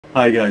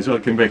Hi guys,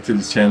 welcome back to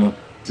this channel.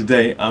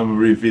 Today I'm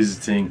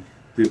revisiting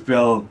the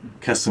Bell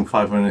Custom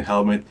 500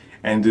 helmet,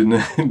 and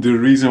the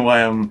reason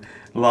why I'm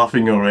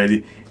laughing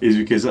already is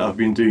because I've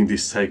been doing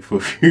this take for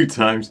a few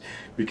times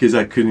because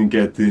I couldn't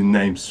get the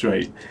name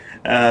straight.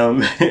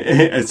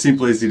 As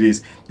simple as it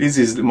is. This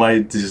is my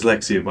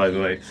dyslexia, by the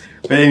way.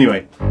 But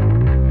anyway.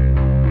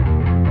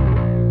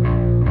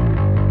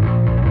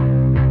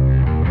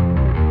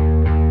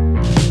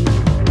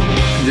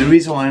 The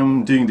reason why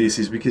I'm doing this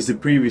is because the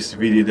previous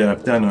video that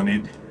I've done on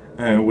it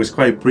was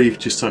quite brief,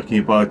 just talking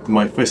about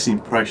my first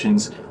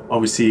impressions.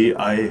 Obviously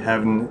I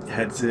haven't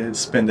had to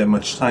spend that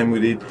much time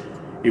with it.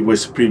 It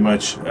was pretty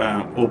much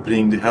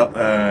opening up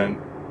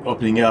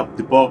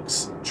the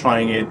box,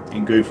 trying it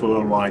and going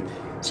for a ride.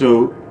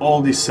 So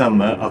all this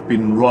summer I've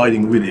been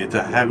riding with it.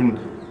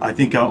 I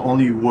think I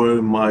only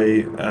wore my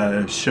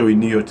Shoei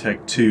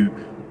Neotech 2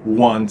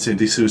 once, and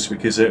this was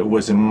because it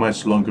was a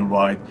much longer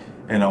ride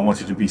and I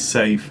wanted to be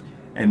safe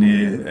and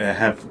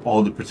have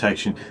all the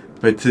protection.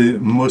 But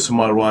most of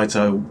my rides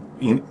are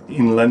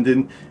in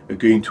London,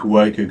 going to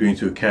work or going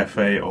to a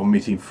cafe or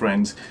meeting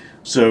friends.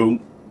 So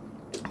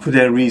for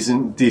that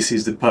reason, this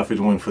is the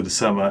perfect one for the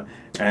summer,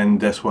 and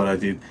that's what I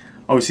did.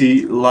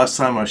 Obviously last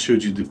time I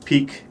showed you the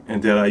peak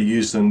and that I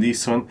used on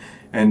this one,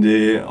 and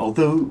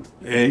although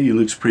it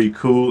looks pretty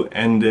cool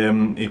and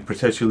it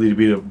protects you a little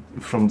bit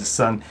from the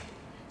sun,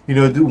 you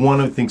know,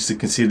 one of the things to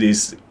consider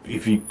is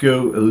if you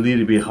go a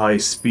little bit high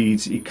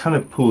speeds, it kind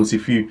of pulls.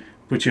 If you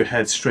put your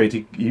head straight,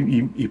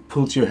 it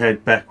pulls your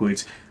head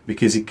backwards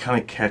because it kind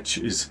of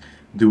catches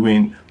the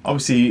wind.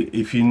 Obviously,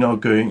 if you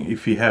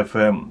have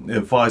a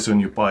visor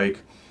on your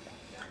bike,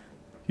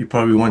 you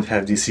probably won't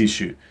have this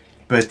issue.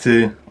 But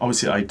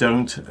obviously, I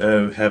don't,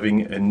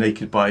 having a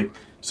naked bike.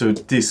 So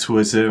this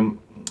was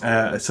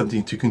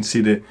something to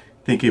consider,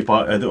 thinking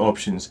about other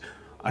options.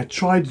 I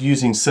tried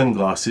using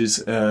sunglasses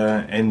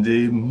and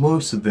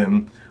most of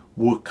them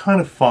were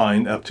kind of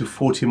fine up to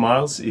 40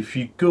 miles. If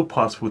you go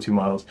past 40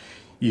 miles,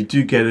 you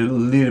do get a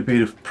little bit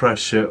of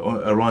pressure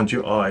around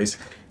your eyes,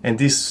 and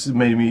this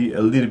made me a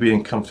little bit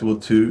uncomfortable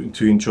to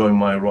enjoy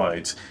my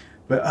rides.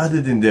 But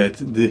other than that,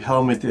 the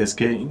helmet is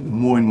getting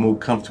more and more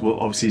comfortable.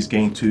 Obviously it's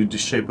getting to the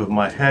shape of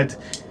my head.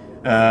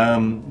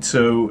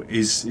 So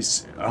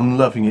I'm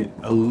loving it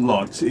a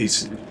lot.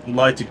 It's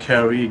light to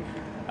carry.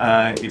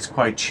 It's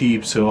quite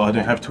cheap, so I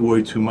don't have to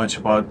worry too much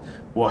about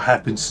what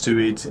happens to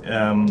it,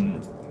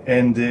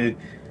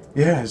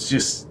 yeah, it's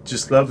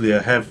just lovely. I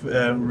have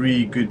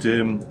really good,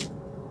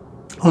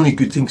 only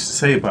good things to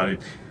say about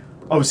it.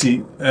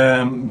 Obviously,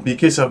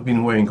 because I've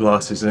been wearing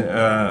glasses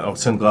or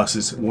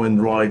sunglasses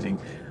when riding,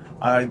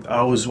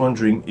 I was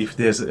wondering if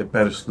there's a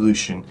better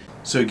solution.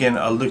 So again,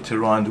 I looked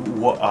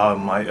around what are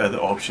my other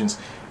options,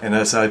 and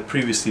as I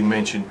previously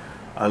mentioned,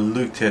 I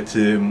looked at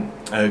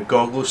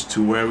goggles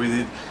to wear with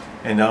it,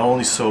 and I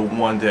only saw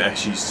one that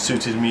actually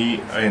suited me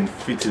and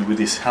fitted with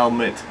this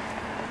helmet.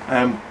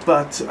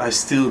 But I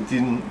still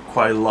didn't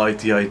quite like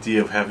the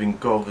idea of having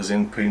goggles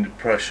and putting the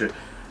pressure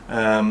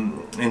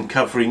and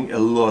covering a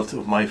lot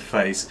of my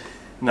face.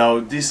 Now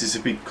this is a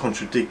bit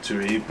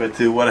contradictory, but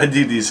what I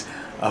did is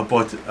I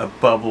bought a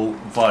bubble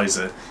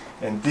visor,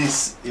 and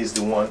this is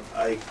the one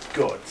I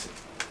got.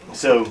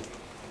 So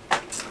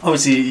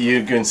obviously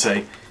you're going to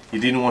say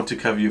you didn't want to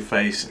cover your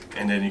face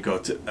and then you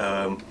got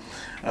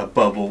a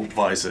bubble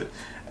visor.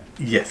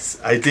 Yes,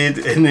 I did,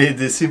 and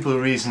the simple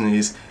reason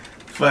is,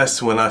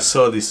 first, when I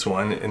saw this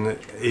one, and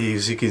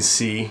as you can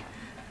see,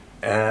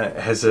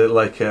 has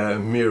like a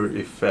mirror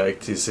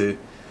effect. Is a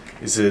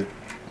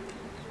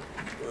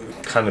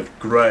kind of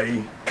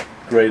grayed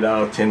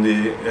out, and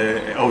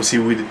obviously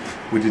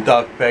with the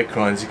dark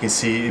background, as you can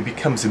see, it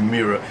becomes a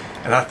mirror.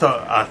 And I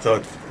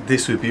thought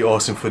this would be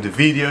awesome for the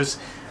videos.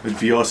 It would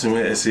be awesome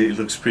as it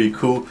looks pretty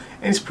cool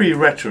and it's pretty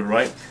retro,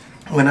 right?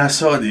 When I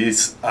saw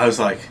this, I was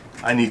like,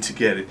 I need to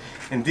get it.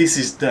 And this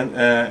is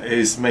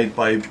made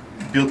by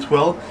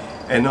Biltwell,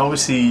 and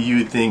obviously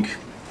you think,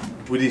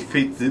 would it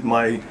fit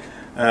my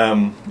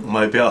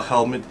my Bell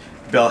helmet?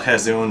 Bell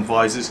has their own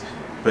visors,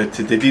 but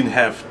they didn't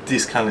have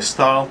this kind of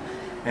style.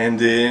 And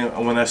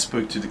when I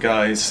spoke to the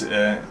guys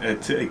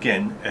at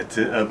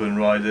Urban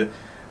Rider,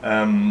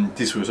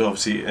 this was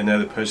obviously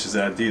another purchase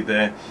that I did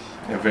there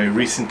very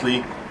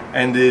recently,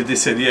 and they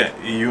said, yeah,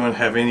 you won't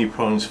have any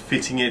problems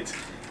fitting it.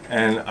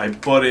 And I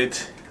bought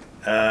it,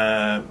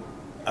 I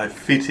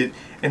fit it,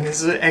 and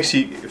it's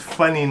actually,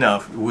 funny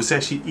enough, it was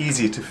actually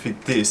easier to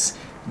fit this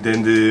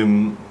than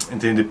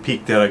the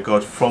peak that I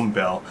got from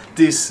Bell.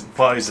 This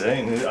visor,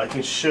 and I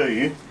can show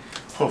you,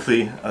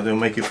 hopefully I don't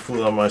make a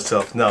fool of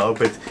myself now,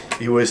 but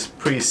it was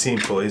pretty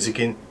simple. As you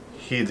can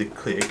hear the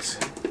clicks,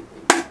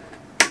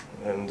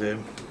 and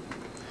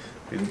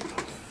been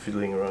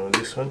fiddling around with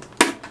this one,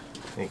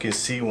 and you can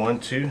see 1,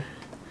 2,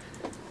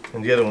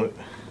 and the other one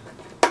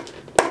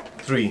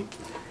 3,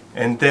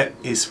 and that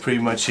is pretty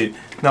much it.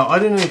 Now I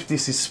don't know if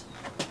this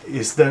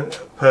is done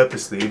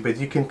purposely, but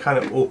you can kind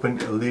of open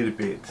a little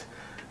bit,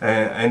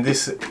 and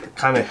this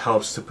kind of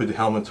helps to put the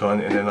helmet on,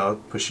 and then I'll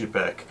push it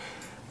back.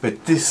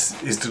 but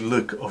this is the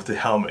look of the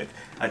helmet.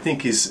 I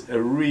think it's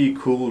a really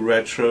cool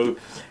retro,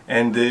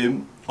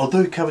 and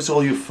although it covers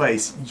all your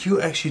face, you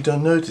actually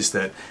don't notice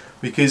that,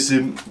 because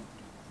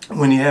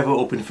when you have an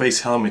open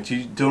face helmet,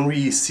 you don't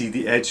really see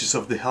the edges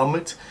of the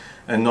helmet,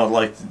 and not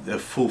like a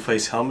full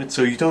face helmet,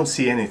 so you don't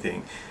see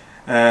anything,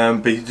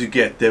 but you do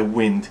get the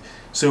wind.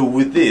 So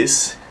with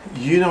this,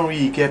 you don't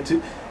really get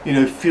to, you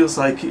know, it feels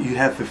like you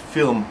have a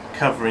film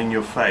covering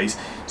your face,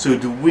 so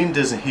the wind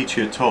doesn't hit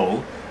you at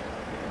all,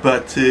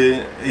 but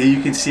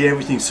you can see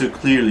everything so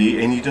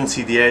clearly, and you don't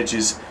see the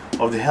edges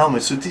of the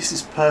helmet. So this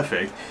is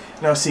perfect.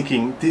 And I was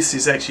thinking, this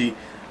is actually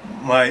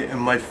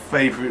my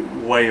favorite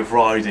way of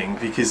riding,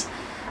 because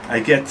I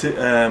get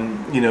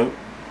you know,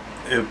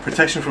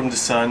 protection from the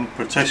sun,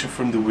 protection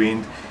from the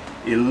wind.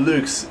 It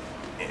looks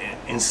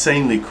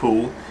insanely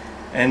cool,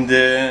 and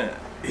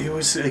it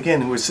was,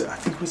 again, I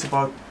think it was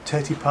about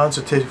 £30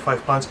 or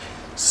 £35,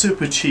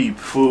 super cheap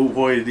for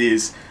what it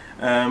is.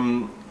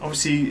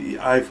 Obviously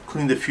I've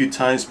cleaned a few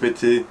times,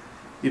 but you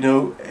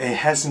know, it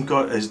hasn't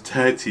got as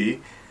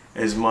dirty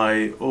as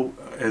my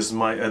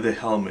other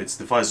helmets,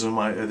 the visor on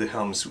my other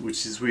helmets,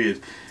 which is weird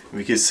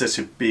because it's such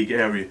a big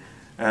area.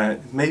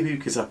 Maybe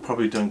because I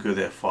probably don't go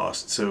that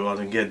fast, so I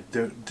don't get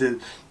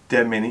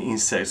that many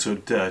insects or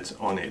dirt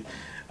on it.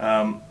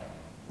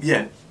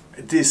 Yeah,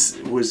 this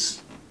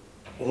was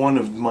one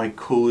of my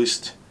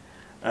coolest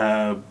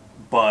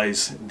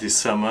buys this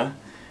summer,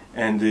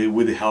 and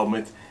with the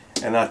helmet.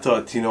 And I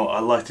thought, you know, I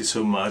liked it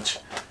so much,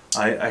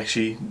 I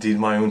actually did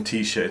my own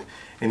t-shirt.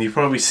 And you've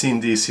probably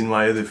seen this in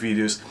my other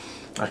videos.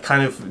 I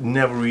kind of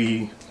never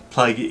really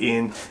plug it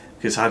in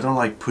because I don't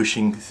like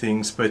pushing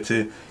things, but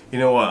you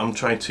know what, I'm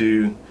trying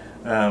to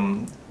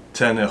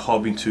turn a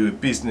hobby into a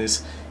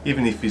business,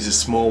 even if it's a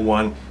small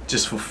one,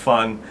 just for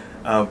fun.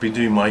 I've been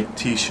doing my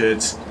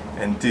t-shirts,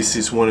 and this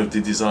is one of the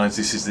designs.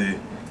 This is the,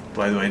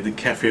 by the way, the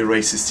Café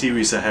Races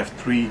series. I have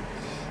three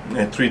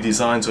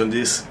designs on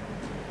this,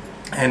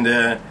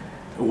 and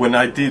when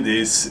I did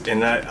this,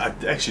 and I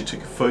actually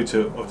took a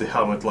photo of the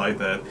helmet like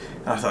that,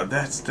 I thought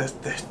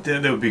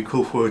that would be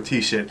cool for a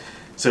t-shirt.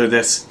 So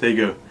there you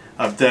go.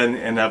 I've done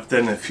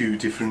a few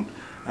different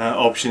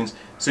options.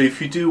 So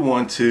if you do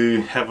want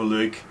to have a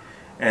look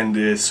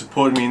and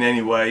support me in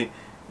any way,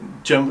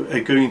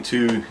 go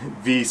into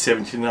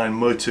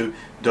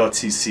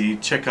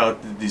v79moto.cc, check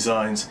out the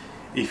designs.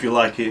 If you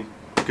like it,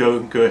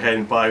 go ahead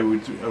and buy. I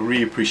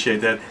really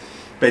appreciate that.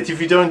 But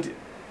if you don't,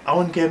 I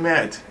won't get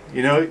mad,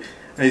 you know.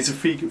 It's a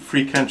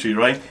free country,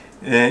 right?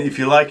 If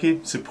you like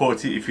it,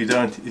 support it. If you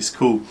don't, it's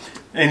cool.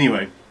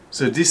 Anyway,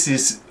 so this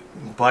is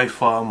by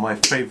far my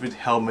favorite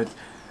helmet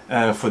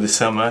for the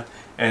summer,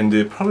 and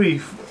probably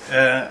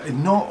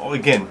not,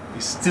 again,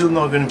 it's still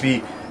not going to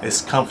be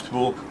as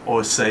comfortable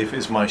or safe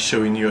as my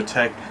Show in Your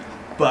Tech,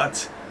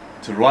 but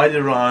to ride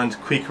around,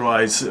 quick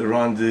rides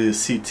around the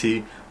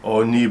city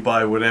or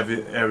nearby, whatever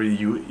area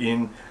you're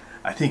in,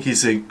 I think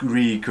it's a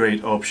really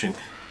great option.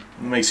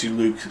 It makes you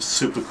look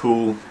super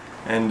cool,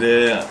 and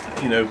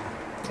you know,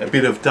 a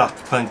bit of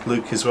Daft Punk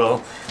look as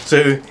well.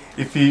 So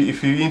if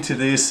you're into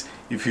this,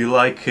 if you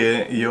like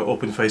your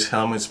open face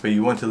helmets, but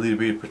you want a little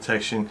bit of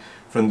protection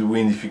from the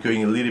wind, if you're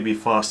going a little bit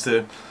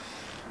faster,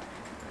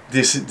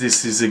 this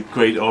is a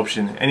great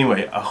option.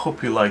 Anyway, I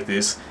hope you like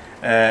this,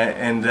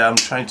 and I'm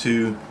trying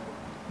to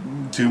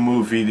do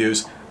more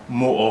videos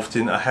more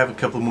often. I have a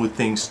couple more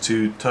things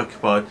to talk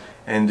about,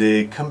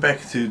 and come back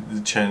to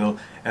the channel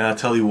and I'll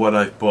tell you what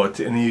I've bought.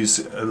 And it's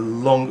a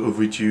long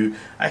overdue.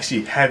 I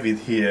actually have it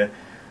here,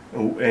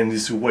 and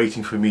it's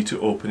waiting for me to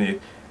open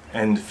it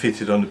and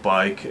fit it on the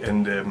bike,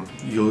 and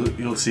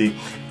you'll see.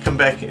 Come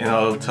back and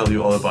I'll tell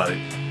you all about it.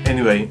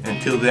 Anyway,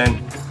 until then,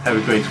 have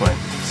a great one.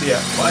 See ya.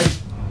 Bye.